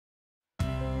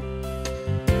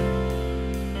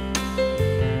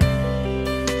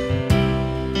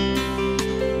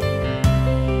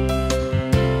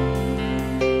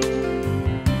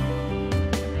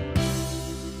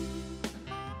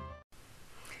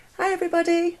Hi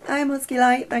everybody, I'm Husky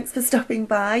Light. Thanks for stopping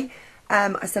by.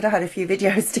 I said I had a few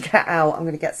videos to get out. I'm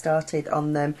going to get started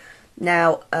on them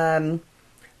now.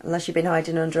 Unless you've been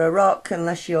hiding under a rock,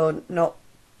 unless you're not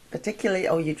particularly,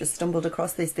 or you just stumbled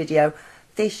across this video,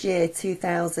 this year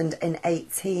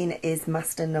 2018 is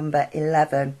master number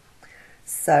 11.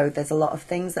 So there's a lot of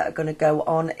things that are going to go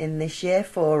on in this year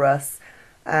for us.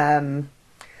 Master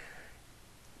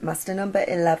number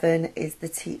 11 is the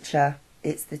teacher.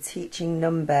 It's the teaching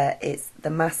number. It's the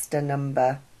master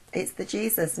number. It's the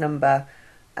Jesus number.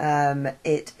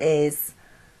 It is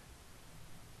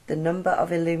the number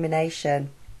of illumination.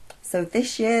 So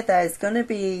this year there's going to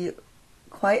be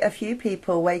quite a few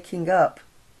people waking up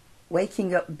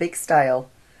big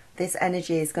style. This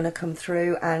energy is going to come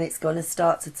through and it's going to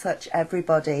start to touch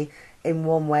everybody in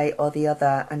one way or the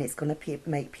other, and it's going to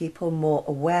make people more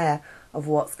aware of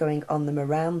what's going on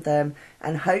around them,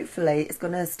 and hopefully it's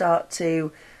going to start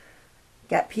to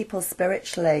get people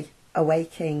spiritually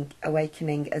awakening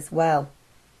as well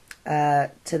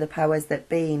to the powers that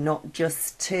be, not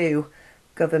just to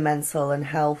governmental and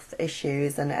health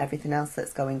issues and everything else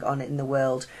that's going on in the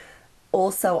world.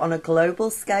 Also on a global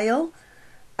scale,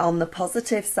 on the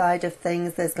positive side of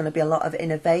things, there's going to be a lot of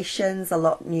innovations, a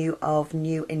lot of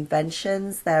new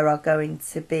inventions. There are going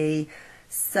to be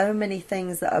so many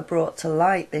things that are brought to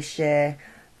light this year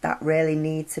that really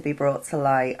need to be brought to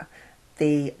light.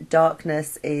 The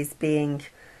darkness is being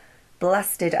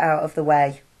blasted out of the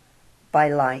way by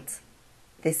light.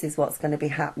 This is what's going to be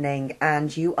happening,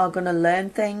 and you are going to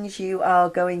learn things, you are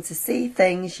going to see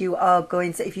things, you are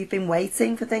going to, if you've been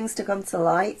waiting for things to come to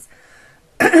light,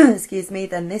 excuse me,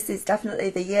 then this is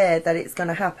definitely the year that it's going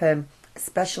to happen,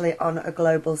 especially on a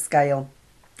global scale.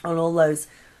 On all those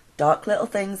dark little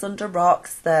things under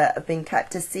rocks that have been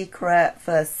kept a secret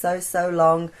for so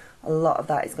long, a lot of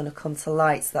that is going to come to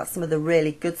light. So that's some of the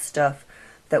really good stuff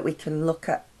that we can look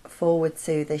forward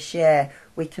to this year.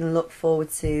 We can look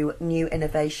forward to new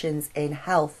innovations in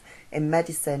health, in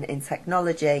medicine, in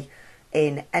technology,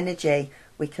 in energy.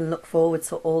 We can look forward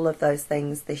to all of those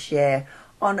things this year.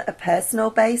 On a personal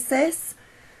basis,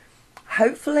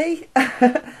 hopefully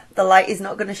the light is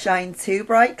not going to shine too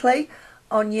brightly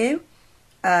on you.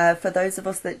 For those of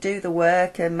us that do the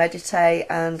work and meditate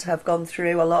and have gone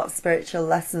through a lot of spiritual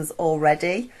lessons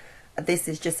already, this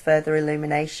is just further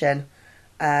illumination.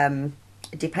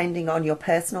 Depending on your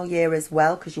personal year as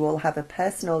well, because you all have a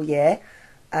personal year,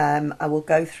 I will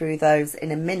go through those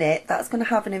in a minute. That's going to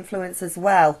have an influence as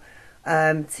well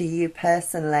to you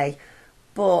personally.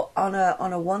 But on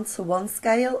a one-to-one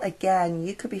scale, again,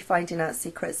 you could be finding out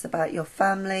secrets about your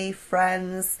family,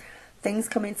 friends, things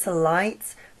coming to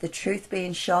light, the truth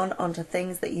being shone onto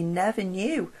things that you never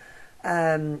knew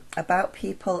about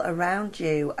people around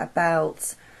you,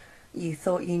 about you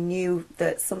thought you knew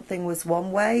that something was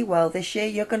one way. Well, this year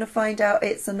you're going to find out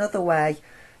it's another way.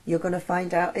 You're going to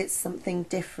find out it's something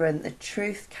different. The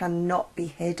truth cannot be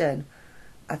hidden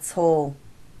at all.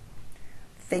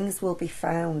 Things will be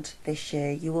found this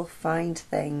year. You will find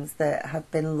things that have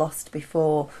been lost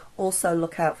before. Also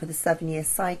look out for the 7-year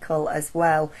cycle as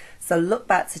well. So look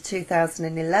back to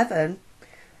 2011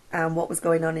 and what was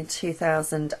going on in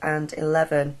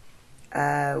 2011.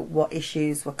 What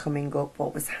issues were coming up,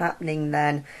 what was happening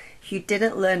then. If you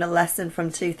didn't learn a lesson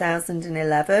from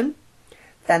 2011,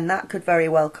 then that could very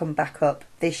well come back up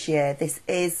this year. This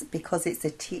is because it's a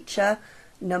teacher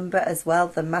number as well,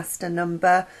 the master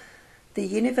number. The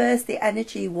universe, the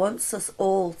energy wants us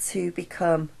all to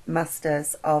become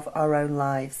masters of our own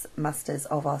lives, masters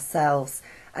of ourselves.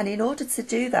 And in order to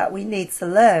do that, we need to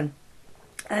learn.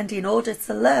 And in order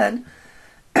to learn,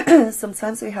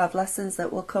 sometimes we have lessons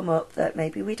that will come up that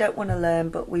maybe we don't want to learn,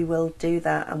 but we will do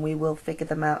that and we will figure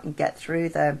them out and get through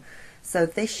them. So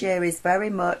this year is very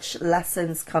much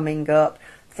lessons coming up,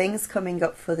 things coming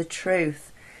up for the truth.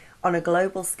 On a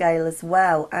global scale as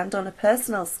well, and on a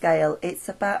personal scale, it's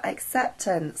about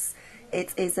acceptance.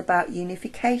 It is about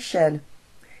unification.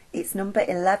 It's number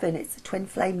 11. It's a twin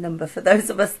flame number for those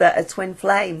of us that are twin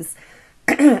flames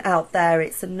out there.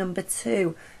 It's a number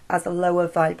 2 as a lower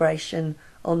vibrational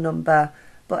number.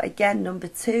 But again, number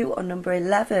 2 or number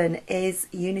 11 is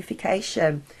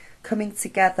unification, coming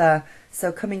together.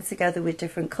 So coming together with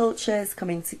different cultures,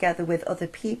 coming together with other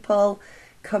people,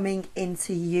 coming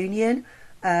into union.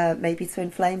 Maybe twin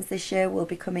flames this year will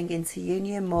be coming into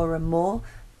union more and more,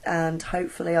 and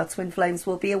hopefully our twin flames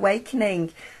will be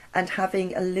awakening and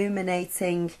having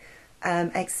illuminating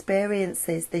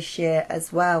experiences this year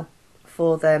as well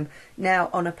for them.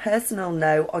 Now on a personal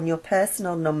note, on your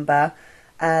personal number,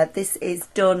 this is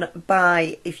done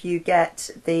by, if you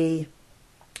get the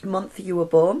month you were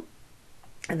born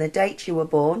and the date you were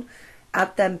born,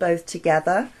 add them both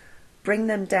together, bring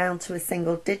them down to a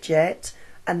single digit,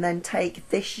 and then take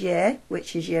this year,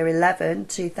 which is year 11,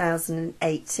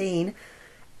 2018,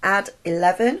 add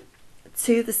 11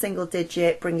 to the single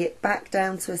digit, bring it back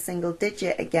down to a single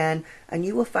digit again, and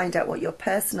you will find out what your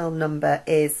personal number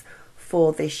is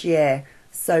for this year.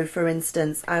 So for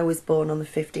instance, I was born on the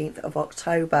 15th of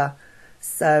October.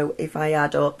 So if I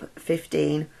add up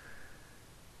 15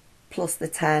 plus the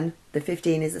 10, the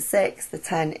 15 is a 6, the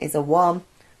 10 is a 1,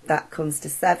 that comes to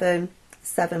 7.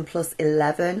 7 plus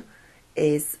 11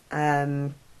 is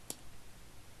 18.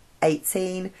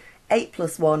 8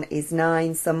 plus 1 is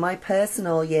 9. So my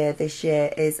personal year this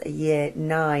year is a year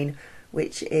 9,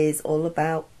 which is all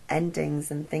about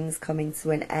endings and things coming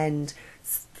to an end,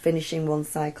 finishing one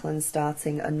cycle and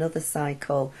starting another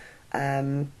cycle.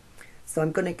 So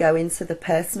I'm going to go into the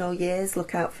personal years.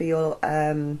 Look out for your,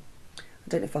 I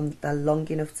don't know if they're long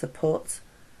enough to put.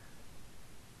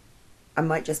 I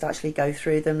might just actually go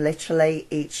through them literally.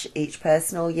 Each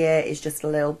personal year is just a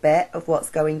little bit of what's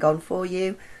going on for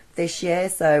you this year.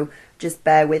 So just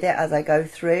bear with it as I go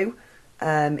through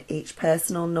each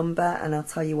personal number, and I'll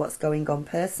tell you what's going on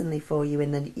personally for you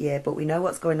in the year. But we know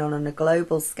what's going on a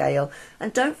global scale.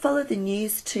 And don't follow the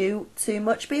news too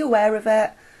much. Be aware of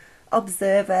it.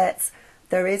 Observe it.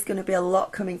 There is going to be a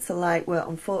lot coming to light.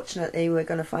 Unfortunately, we're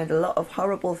going to find a lot of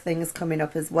horrible things coming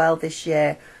up as well this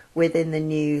year within the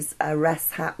news.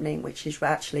 Arrests happening, which is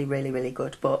actually really, really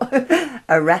good, but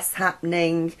arrests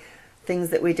happening, things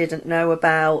that we didn't know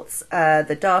about,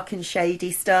 the dark and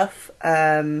shady stuff.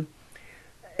 There's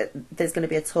going to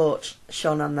be a torch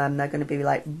shone on them. They're going to be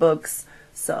like bugs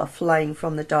sort of flying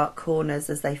from the dark corners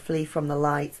as they flee from the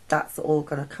light. That's all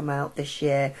going to come out this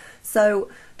year. So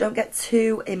don't get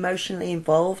too emotionally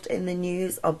involved in the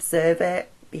news. Observe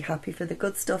it. Be happy for the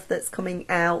good stuff that's coming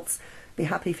out. Be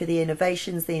happy for the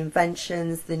innovations, the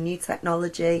inventions, the new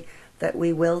technology that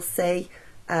we will see.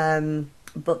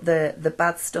 But the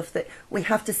bad stuff, that we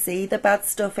have to see the bad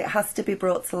stuff, it has to be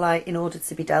brought to light in order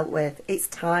to be dealt with. It's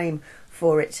time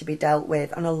for it to be dealt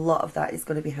with, and a lot of that is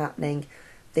going to be happening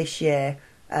this year.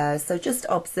 So just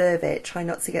observe it. Try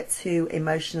not to get too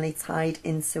emotionally tied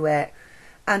into it.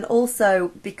 And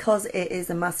also, because it is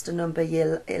a master number,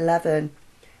 year 11,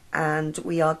 and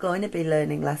we are going to be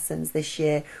learning lessons this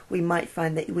year, we might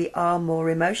find that we are more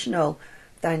emotional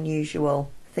than usual.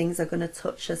 Things are going to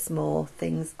touch us more.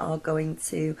 Things are going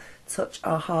to touch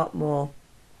our heart more.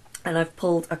 And I've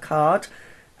pulled a card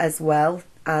as well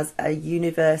as a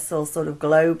universal sort of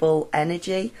global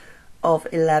energy of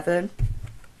 11.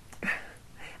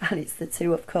 And it's the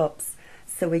Two of Cups.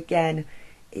 So again,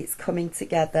 it's coming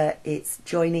together. It's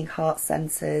joining heart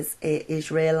centers. It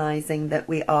is realizing that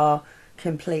we are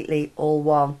completely all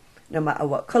one. No matter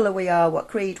what colour we are, what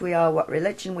creed we are, what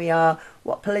religion we are,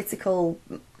 what political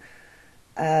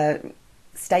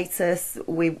status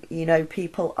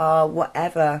people are,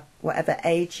 whatever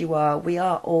age you are, we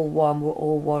are all one. We're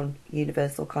all one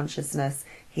universal consciousness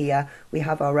here. We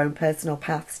have our own personal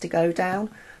paths to go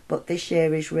down, but this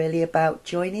year is really about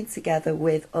joining together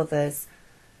with others,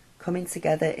 coming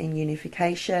together in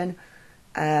unification,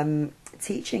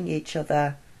 teaching each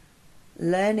other,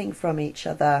 learning from each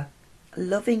other,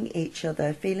 loving each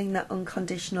other, feeling that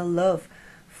unconditional love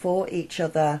for each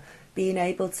other, being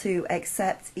able to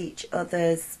accept each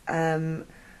other's,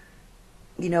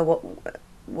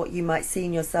 what you might see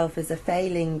in yourself as a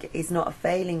failing is not a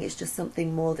failing. It's just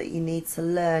something more that you need to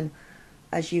learn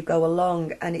as you go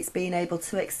along. And it's being able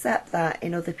to accept that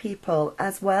in other people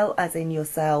as well as in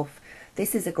yourself.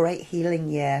 This is a great healing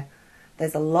year.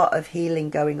 There's a lot of healing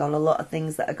going on, a lot of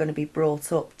things that are going to be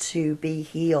brought up to be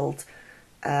healed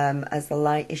as the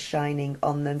light is shining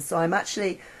on them. So I'm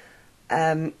actually...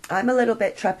 I'm a little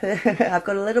bit I've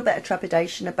got a little bit of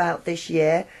trepidation about this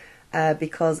year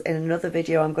because in another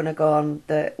video I'm going to go on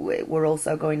that we're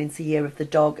also going into Year of the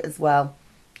Dog as well,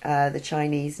 the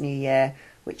Chinese New Year,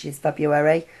 which is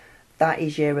February. That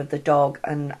is Year of the Dog,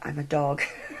 and I'm a dog.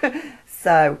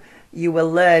 So you will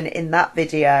learn in that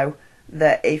video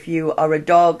that if you are a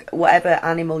dog, whatever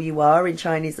animal you are in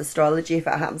Chinese astrology, if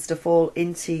it happens to fall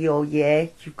into your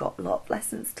year, you've got a lot of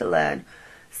lessons to learn.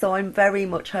 So I'm very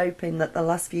much hoping that the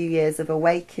last few years of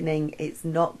awakening, it's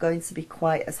not going to be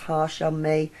quite as harsh on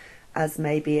me as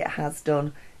maybe it has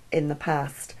done in the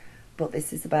past. But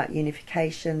this is about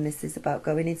unification. This is about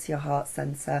going into your heart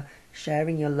centre,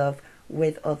 sharing your love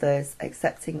with others,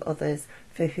 accepting others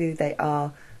for who they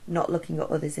are, not looking at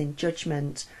others in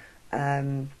judgment,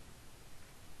 and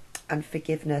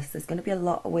forgiveness. There's going to be a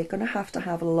lot. We're going to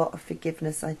have a lot of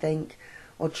forgiveness, I think,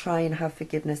 or try and have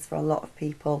forgiveness for a lot of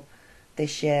people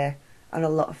this year, and a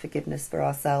lot of forgiveness for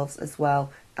ourselves as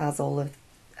well as all of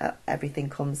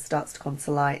everything starts to come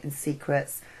to light, and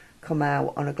secrets come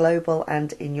out on a global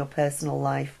and in your personal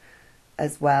life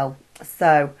as well.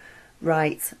 So,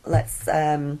 right, let's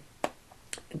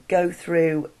go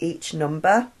through each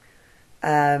number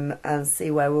and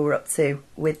see where we're up to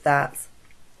with that.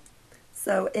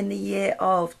 So in the year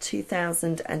of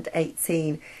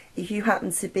 2018, if you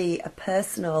happen to be a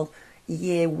personal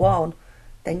year 1,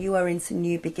 then you are into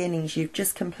new beginnings. You've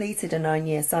just completed a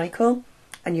 9-year cycle,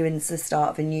 and you're into the start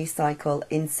of a new cycle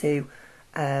into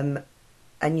a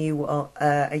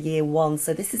year 1.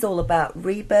 So this is all about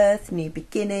rebirth, new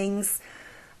beginnings,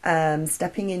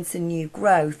 stepping into new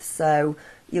growth. So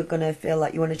you're going to feel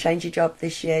like you want to change your job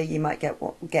this year. You might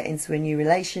get into a new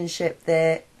relationship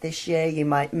this year. You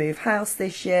might move house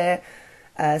this year,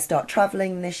 start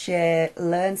traveling this year,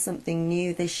 learn something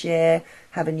new this year,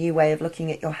 have a new way of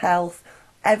looking at your health.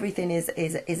 Everything is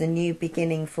a new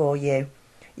beginning for you.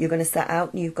 You're going to set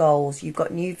out new goals. You've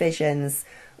got new visions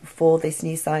for this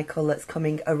new cycle that's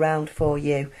coming around for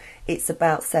you. It's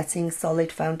about setting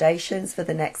solid foundations for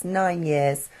the next 9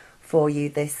 years for you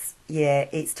this year.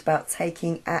 It's about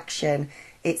taking action.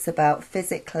 It's about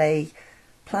physically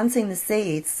planting the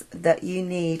seeds that you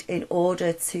need in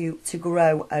order to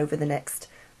grow over the next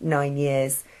 9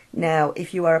 years. Now,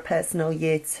 if you are a personal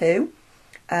year 2,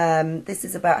 this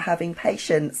is about having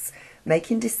patience,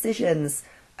 making decisions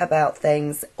about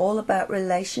things, all about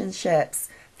relationships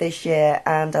this year.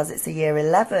 And as it's a year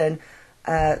 11,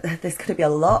 there's going to be a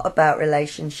lot about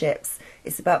relationships.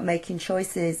 It's about making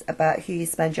choices about who you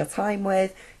spend your time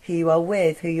with, who you are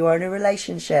with, who you are in a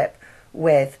relationship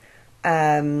with.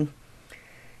 A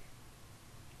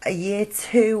year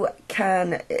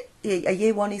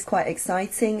 1 is quite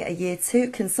exciting. A year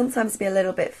 2 can sometimes be a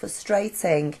little bit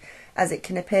frustrating, as it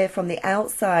can appear from the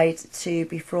outside to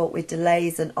be fraught with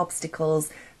delays and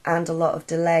obstacles, and a lot of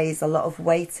delays, a lot of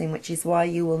waiting, which is why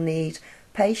you will need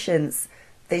patience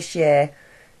this year.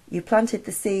 You planted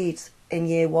the seed in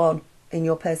year 1, in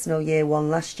your personal year 1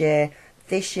 last year.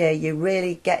 This year you're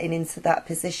really getting into that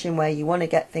position where you want to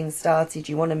get things started.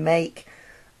 You want to make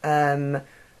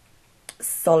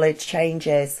solid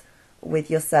changes with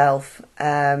yourself.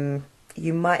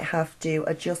 You might have to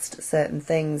adjust certain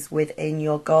things within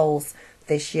your goals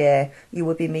this year. You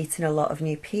will be meeting a lot of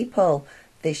new people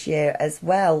this year as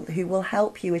well, who will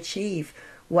help you achieve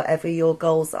whatever your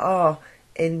goals are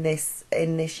in this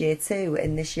year 2,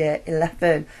 in this year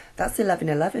 11. That's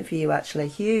 11/11 for you, actually.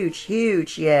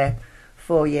 Huge year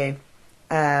for you.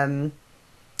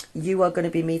 You are going to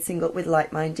be meeting up with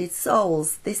like-minded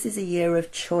souls. This is a year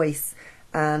of choice,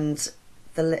 and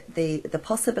the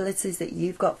possibilities that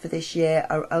you've got for this year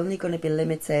are only going to be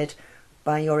limited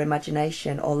by your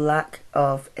imagination or lack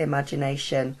of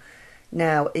imagination.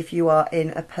 Now, if you are in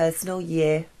a personal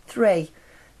year 3,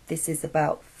 this is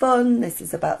about fun, this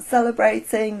is about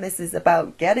celebrating, this is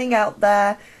about getting out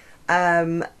there,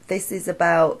 this is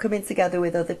about coming together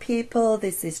with other people,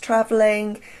 this is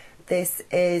travelling, this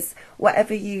is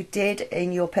whatever you did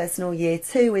in your personal year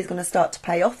 2 is going to start to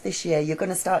pay off this year. You're going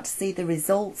to start to see the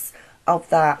results of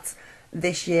that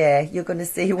this year. You're going to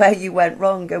see where you went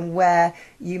wrong and where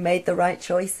you made the right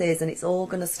choices, and it's all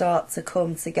going to start to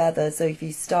come together. So if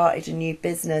you started a new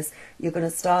business, you're going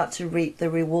to start to reap the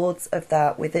rewards of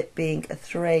that, with it being a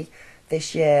 3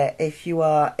 this year. If you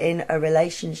are in a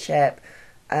relationship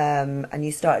and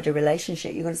you started a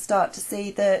relationship, you're going to start to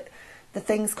see the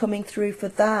things coming through for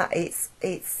that. It's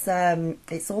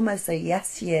almost a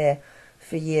yes year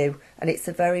for you, and it's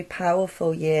a very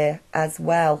powerful year as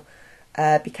well.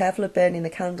 Be careful of burning the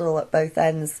candle at both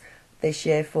ends this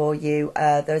year for you.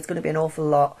 There's going to be an awful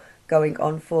lot going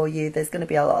on for you. There's going to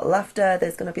be a lot of laughter.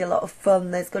 There's going to be a lot of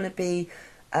fun. There's going to be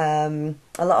a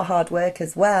lot of hard work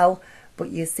as well.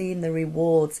 But you're seeing the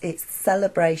rewards. It's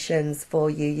celebrations for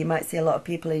you. You might see a lot of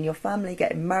people in your family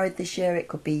getting married this year. It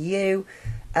could be you.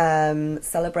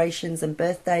 Celebrations and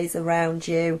birthdays around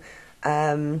you.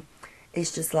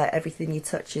 It's just like everything you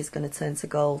touch is going to turn to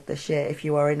gold this year if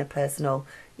you are in a personal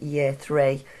year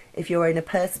 3. If you're in a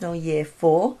personal year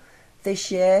 4 this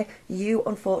year, you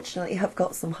unfortunately have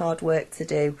got some hard work to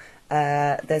do.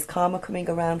 There's karma coming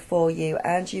around for you,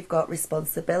 and you've got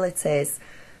responsibilities.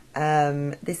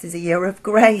 This is a year of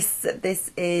grace.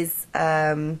 This is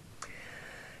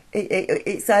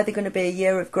it's either going to be a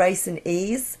year of grace and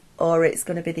ease, or it's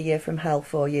going to be the year from hell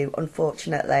for you,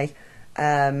 unfortunately.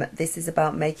 This is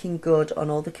about making good on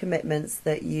all the commitments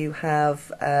that you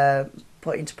have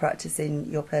put into practice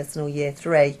in your personal year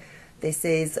 3. This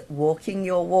is walking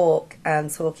your walk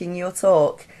and talking your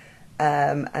talk,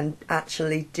 and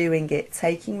actually doing it,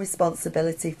 taking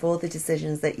responsibility for the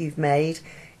decisions that you've made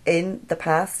in the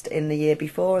past, in the year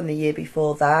before and the year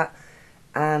before that,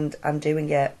 and doing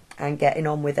it and getting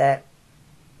on with it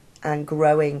and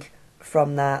growing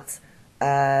from that.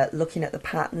 Looking at the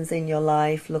patterns in your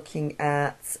life, looking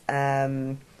at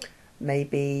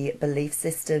maybe belief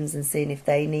systems and seeing if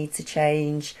they need to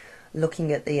change,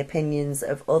 looking at the opinions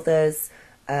of others.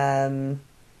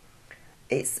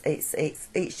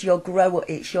 It's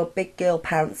your big girl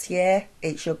pounce year.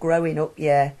 It's your growing up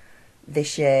year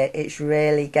this year. It's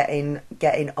really getting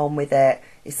on with it.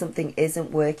 If something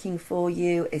isn't working for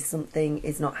you, if something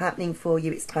is not happening for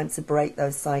you, it's time to break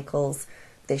those cycles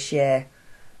this year.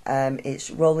 It's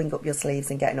rolling up your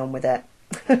sleeves and getting on with it.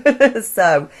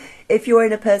 So if you're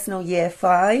in a personal year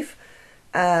 5,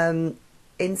 in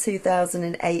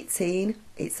 2018,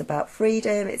 it's about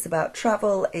freedom, it's about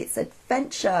travel, it's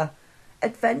adventure.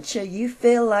 You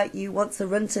feel like you want to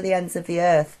run to the ends of the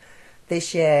earth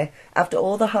this year. After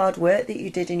all the hard work that you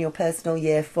did in your personal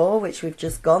year 4, which we've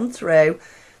just gone through,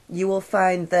 you will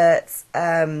find that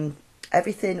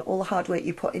everything, all the hard work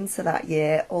you put into that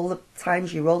year, all the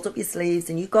times you rolled up your sleeves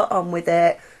and you got on with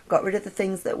it, got rid of the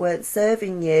things that weren't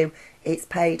serving you, it's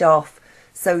paid off.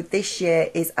 So this year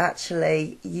is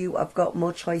actually, you have got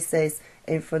more choices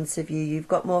in front of you. You've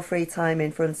got more free time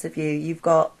in front of you. You've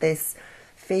got this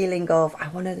feeling of, I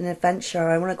want an adventure.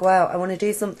 I want to go out. I want to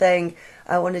do something.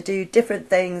 I want to do different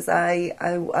things. I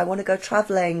want to go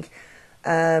traveling.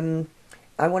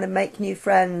 I want to make new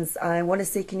friends. I want to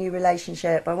seek a new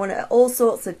relationship. I want all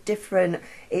sorts of different.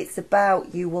 It's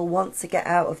about, you will want to get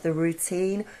out of the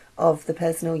routine of the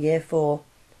personal year 4.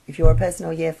 If you're a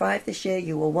personal year 5 this year,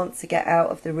 you will want to get out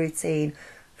of the routine.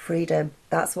 Freedom.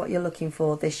 That's what you're looking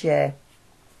for this year.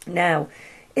 Now,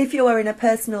 if you are in a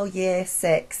personal year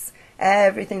 6,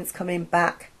 everything's coming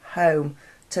back home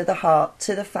to the heart,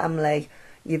 to the family.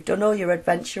 You've done all your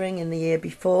adventuring in the year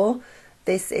before.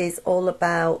 This is all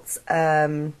about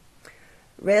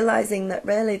realizing that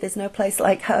really there's no place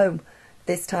like home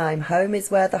this time. Home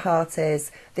is where the heart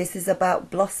is. This is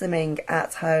about blossoming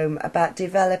at home, about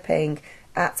developing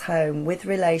at home with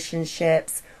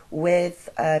relationships, with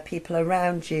people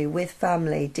around you, with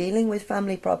family, dealing with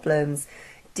family problems,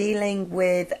 dealing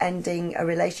with ending a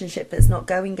relationship that's not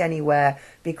going anywhere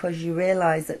because you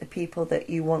realize that the people that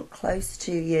you want close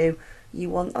to you, you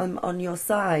want them on your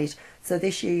side. So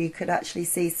this year you could actually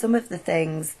see some of the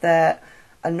things that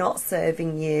are not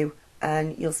serving you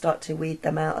and you'll start to weed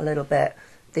them out a little bit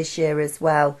this year as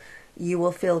well. You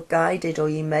will feel guided, or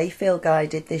you may feel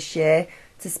guided this year,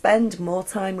 to spend more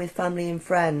time with family and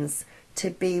friends, to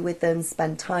be with them,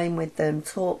 spend time with them,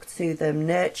 talk to them,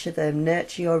 nurture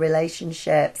your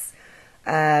relationships.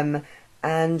 And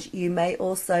you may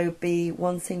also be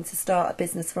wanting to start a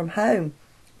business from home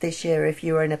this year if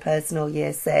you are in a personal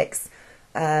year 6.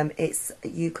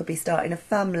 You could be starting a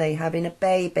family, having a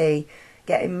baby,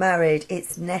 getting married.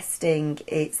 It's nesting,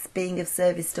 it's being of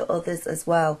service to others as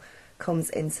well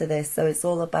comes into this. So it's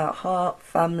all about heart,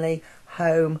 family,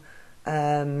 home,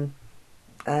 and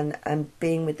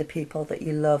being with the people that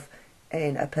you love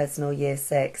in a personal year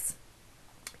 6.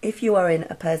 If you are in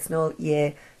a personal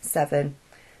year 7,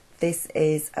 this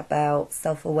is about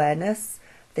self-awareness.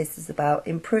 This is about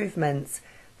improvement.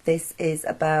 This is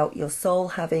about your soul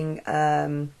having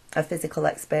a physical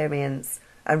experience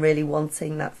and really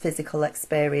wanting that physical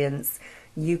experience.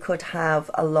 You could have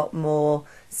a lot more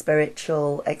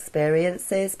spiritual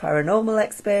experiences, paranormal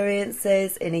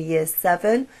experiences in a year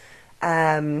 7.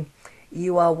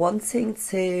 You are wanting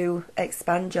to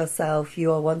expand yourself.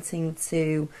 You are wanting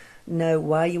to know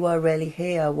why you are really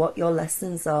here, what your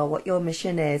lessons are, what your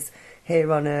mission is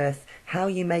here on earth, how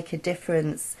you make a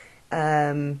difference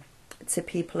to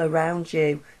people around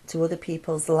you, to other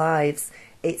people's lives.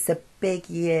 It's a big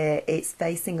year. It's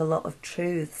facing a lot of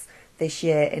truths this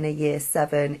year in a year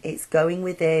 7. It's going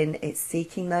within, it's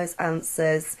seeking those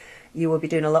answers. You will be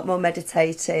doing a lot more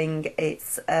meditating.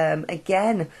 It's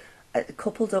again,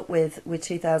 coupled up with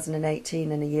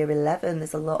 2018 and a year 11,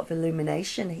 there's a lot of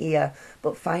illumination here,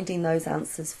 but finding those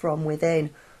answers from within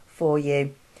for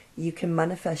you. You can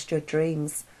manifest your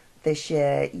dreams this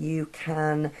year. You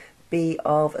can be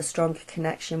of a stronger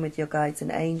connection with your guides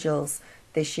and angels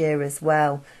this year as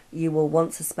well. You will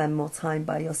want to spend more time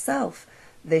by yourself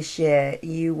this year.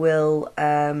 You will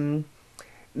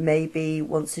maybe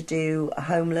want to do a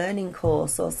home learning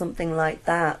course or something like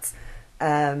that.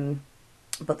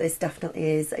 But this definitely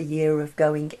is a year of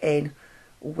going in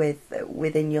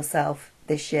within yourself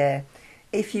this year.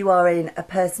 If you are in a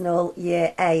personal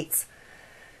year 8,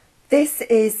 this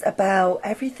is about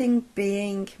everything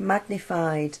being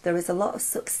magnified. There is a lot of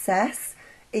success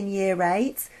in year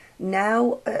 8.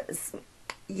 Now,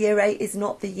 year 8 is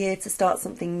not the year to start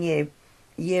something new.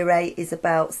 Year 8 is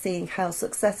about seeing how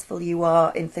successful you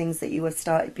are in things that you have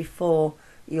started before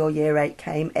your Year 8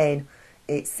 came in.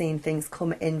 It's seeing things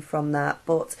come in from that,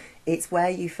 but it's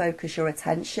where you focus your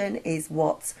attention is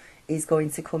what is going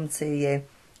to come to you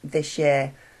this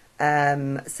year.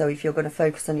 So if you're going to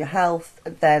focus on your health,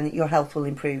 then your health will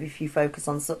improve. If you focus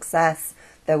on success,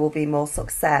 there will be more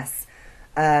success.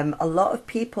 A lot of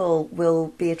people will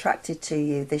be attracted to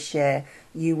you this year.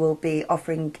 You will be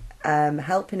offering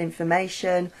help and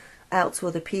information out to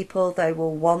other people. They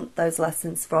will want those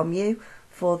lessons from you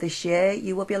for this year.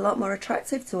 You will be a lot more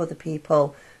attractive to other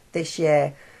people this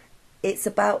year. It's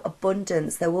about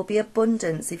abundance. There will be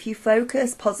abundance. If you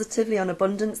focus positively on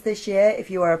abundance this year, if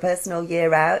you are a personal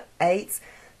Year 8,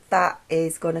 that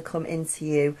is going to come into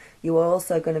you. You are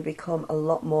also going to become a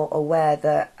lot more aware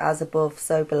that as above,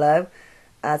 so below,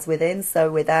 as within,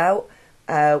 so without.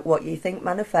 What you think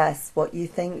manifests, what you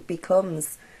think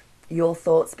becomes. Your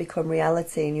thoughts become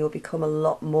reality, and you'll become a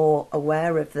lot more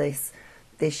aware of this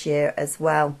year as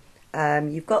well.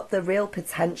 You've got the real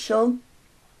potential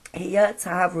here to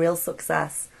have real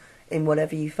success in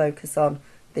whatever you focus on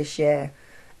this year.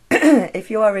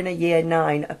 If you are in a Year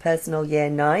 9, a personal Year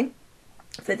 9,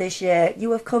 for this year,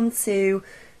 you have come to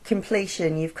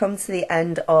completion. You've come to the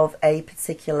end of a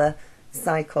particular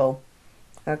cycle.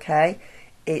 Okay?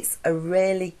 It's a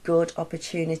really good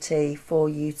opportunity for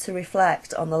you to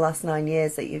reflect on the last 9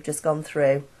 years that you've just gone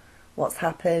through. What's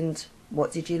happened?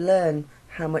 What did you learn?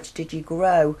 How much did you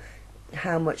grow?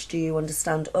 How much do you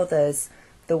understand others,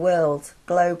 the world,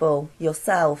 global,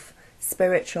 yourself,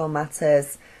 spiritual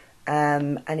matters?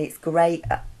 And it's great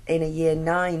in a Year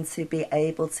 9 to be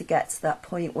able to get to that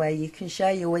point where you can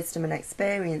share your wisdom and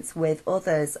experience with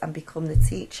others and become the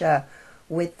teacher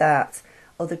with that.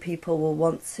 Other people will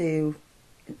want to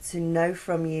know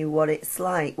from you what it's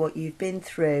like, what you've been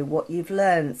through, what you've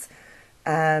learnt.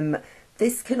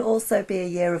 This can also be a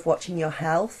year of watching your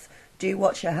health. Do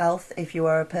watch your health if you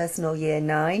are a personal Year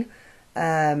 9.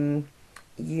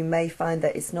 You may find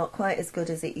that it's not quite as good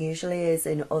as it usually is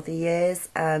in other years,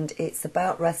 and it's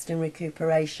about rest and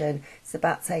recuperation. It's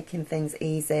about taking things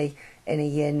easy in a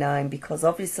Year 9, because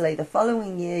obviously the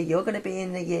following year you're going to be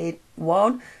in the Year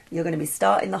 1. You're going to be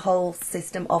starting the whole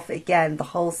system off again, the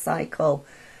whole cycle.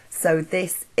 So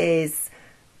this is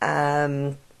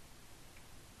tying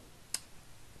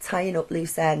up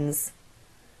loose ends,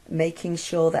 making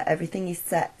sure that everything is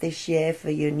set this year for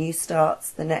your new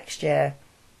starts the next year.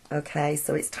 Okay,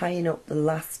 so it's tying up the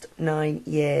last 9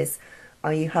 years.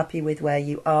 Are you happy with where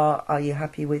you are? Are you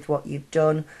happy with what you've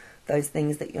done? Those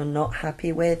things that you're not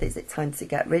happy with, is it time to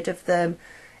get rid of them?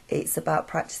 It's about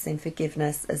practicing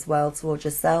forgiveness as well towards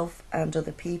yourself and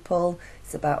other people.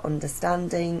 It's about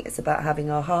understanding. It's about having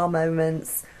aha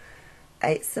moments.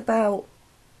 It's about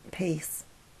peace.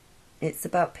 It's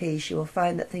about peace. You will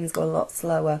find that things go a lot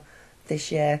slower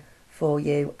this year for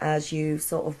you as you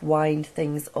sort of wind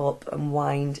things up and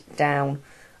wind down,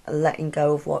 letting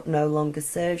go of what no longer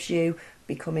serves you,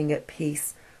 becoming at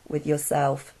peace with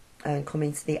yourself and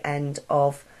coming to the end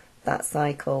of that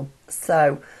cycle.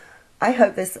 So I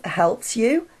hope this helps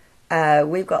you.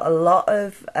 We've got a lot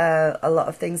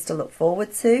of things to look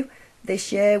forward to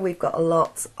this year. We've got a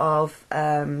lot of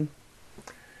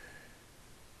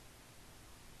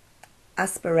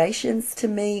aspirations to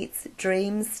meet,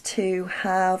 dreams to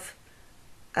have,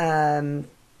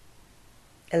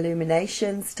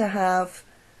 illuminations to have.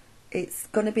 It's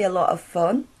going to be a lot of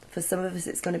fun. For some of us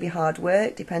it's going to be hard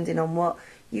work, depending on what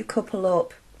you couple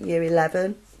up Year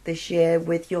 11 this year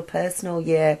with your personal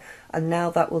year, and now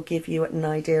that will give you an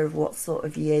idea of what sort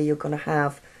of year you're going to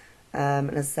have.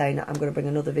 And as I say, I'm going to bring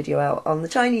another video out on the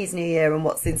Chinese New Year and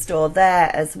what's in store there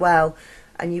as well.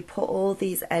 And you put all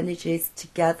these energies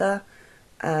together,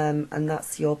 and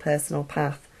that's your personal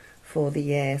path for the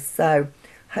year. So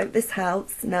hope this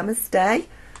helps. Namaste.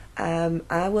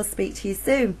 I will speak to you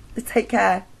soon. Take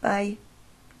care. Bye.